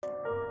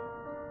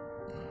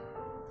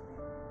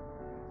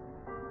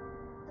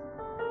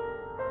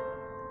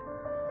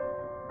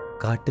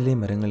കാട്ടിലെ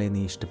മരങ്ങളെ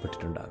നീ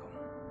ഇഷ്ടപ്പെട്ടിട്ടുണ്ടാകും.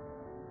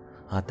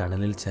 ആ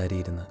തണലിൽ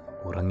ചാരിയിരുന്ന്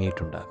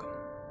ഉറങ്ങിയിട്ടുണ്ടാകും.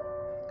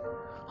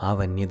 ആ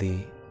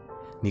വന്യതയെ,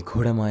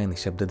 നിഗൂഢമായ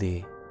നിശബ്ദതയെ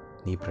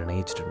നീ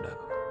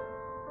പ്രണയിച്ചിട്ടുണ്ടാകും.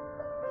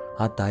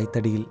 ആ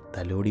തായ്തടിയിൽ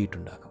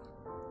തലോടിയിട്ടുണ്ടാകും.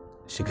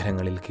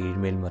 ശിഖരങ്ങളിൽ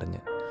കീഴ്മേൽ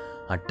മറിഞ്ഞ്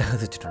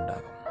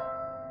അട്ടഹസിച്ചിട്ടുണ്ടാകും.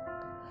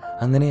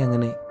 അങ്ങനെ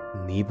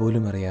നീ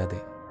പോലും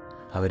അറിയാതെ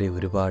അവരെ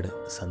ഒരുപാട്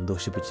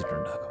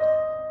സന്തോഷിപ്പിച്ചിട്ടുണ്ടാകും.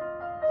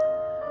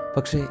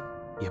 പക്ഷേ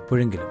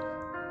എപ്പോഴെങ്കിലും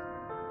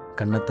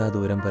കണ്ണെത്താ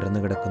ദൂരം പരന്നു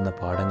കിടക്കുന്ന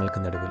പാടങ്ങൾക്ക്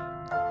നടുവിൽ,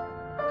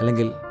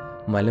 അല്ലെങ്കിൽ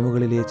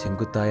മലമുകളിലെ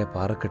ചെങ്കുത്തായ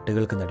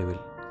പാറക്കെട്ടുകൾക്ക് നടുവിൽ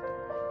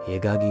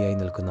ഏകാഗിയായി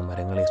നിൽക്കുന്ന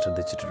മരങ്ങളെ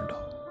ശ്രദ്ധിച്ചിട്ടുണ്ടോ?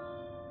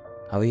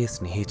 അവയെ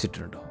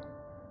സ്നേഹിച്ചിട്ടുണ്ടോ?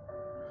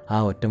 ആ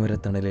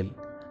ഒറ്റമരത്തണലിൽ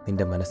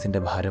നിന്റെ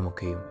മനസ്സിൻ്റെ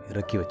ഭാരമൊക്കെയും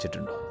ഇറക്കി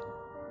വച്ചിട്ടുണ്ടോ?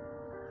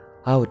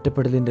 ആ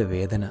ഒറ്റപ്പെടലിൻ്റെ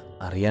വേദന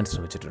അറിയാൻ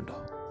ശ്രമിച്ചിട്ടുണ്ടോ?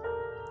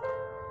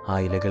 ആ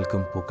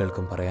ഇലകൾക്കും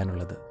പൂക്കൾക്കും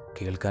പറയാനുള്ളത്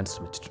കേൾക്കാൻ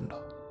ശ്രമിച്ചിട്ടുണ്ടോ?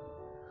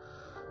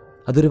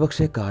 അതൊരു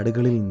പക്ഷേ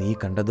കാടുകളിൽ നീ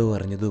കണ്ടതോ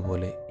അറിഞ്ഞതോ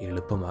പോലെ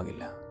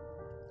എളുപ്പമാകില്ല.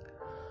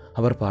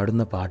 അവർ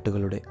പാടുന്ന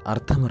പാട്ടുകളുടെ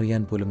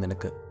അർത്ഥമറിയാൻ പോലും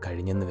നിനക്ക്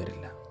കഴിഞ്ഞെന്ന്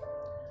വരില്ല.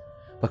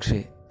 പക്ഷേ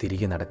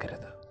തിരികെ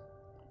നടക്കരുത്.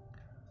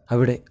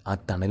 അവിടെ ആ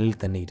തണലിൽ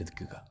തന്നെ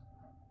ഇരിക്കുക.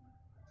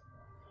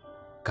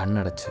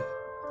 കണ്ണടച്ച്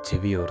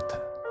ചെവിയോർത്ത്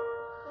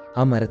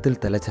ആ മരത്തിൽ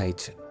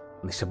തലചായ്ച്ച്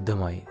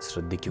നിശബ്ദമായി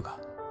ശ്രദ്ധിക്കുക.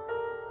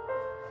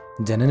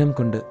 ജനനം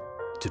കൊണ്ട്,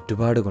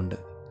 ചുറ്റുപാടുകൊണ്ട്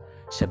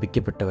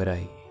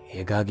ശപിക്കപ്പെട്ടവരായി,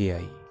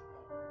 ഏകാഗിയായി,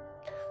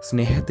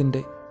 സ്നേഹത്തിൻ്റെ,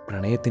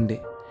 പ്രണയത്തിൻ്റെ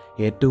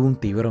ഏറ്റവും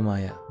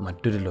തീവ്രമായ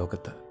മറ്റൊരു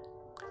ലോകത്ത്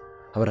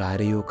അവർ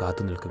ആരെയോ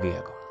കാത്തു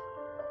നിൽക്കുകയാകും.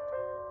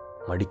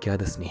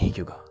 മടിക്കാതെ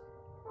സ്നേഹിക്കുക.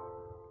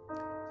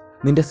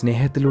 നിന്റെ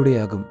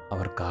സ്നേഹത്തിലൂടെയാകും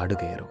അവർ കാട്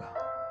കയറുക.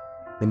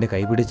 നിന്റെ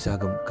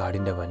കൈപിടിച്ചാകും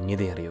കാടിൻ്റെ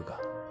വന്യത അറിയുക.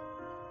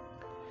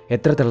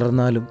 എത്ര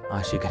തളർന്നാലും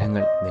ആ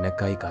ശിഖരങ്ങൾ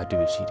നിനക്കായി കാറ്റു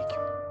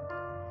വീശിയിരിക്കും.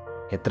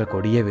 എത്ര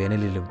കൊടിയ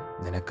വേനലിലും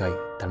നിനക്കായി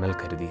തണൽ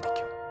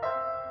കരുതിയിരിക്കും.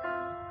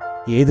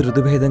 ഏത്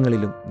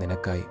ഋതുഭേദങ്ങളിലും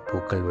നിനക്കായി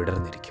പൂക്കൾ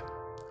വിടർന്നിരിക്കും.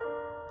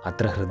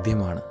 അത്ര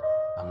ഹൃദ്യമാണ്,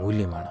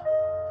 അമൂല്യമാണ്,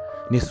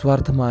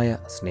 നിസ്വാർത്ഥമായ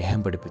സ്നേഹം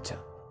പഠിപ്പിച്ച,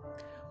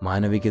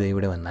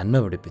 മാനവികതയുടെ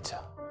നന്മ പഠിപ്പിച്ച,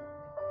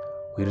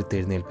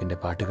 ഉയർത്തെഴുന്നേൽപ്പിൻ്റെ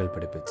പാട്ടുകൾ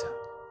പഠിപ്പിച്ച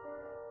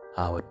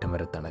ആ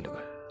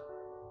ഒറ്റമരത്തണലുകൾ.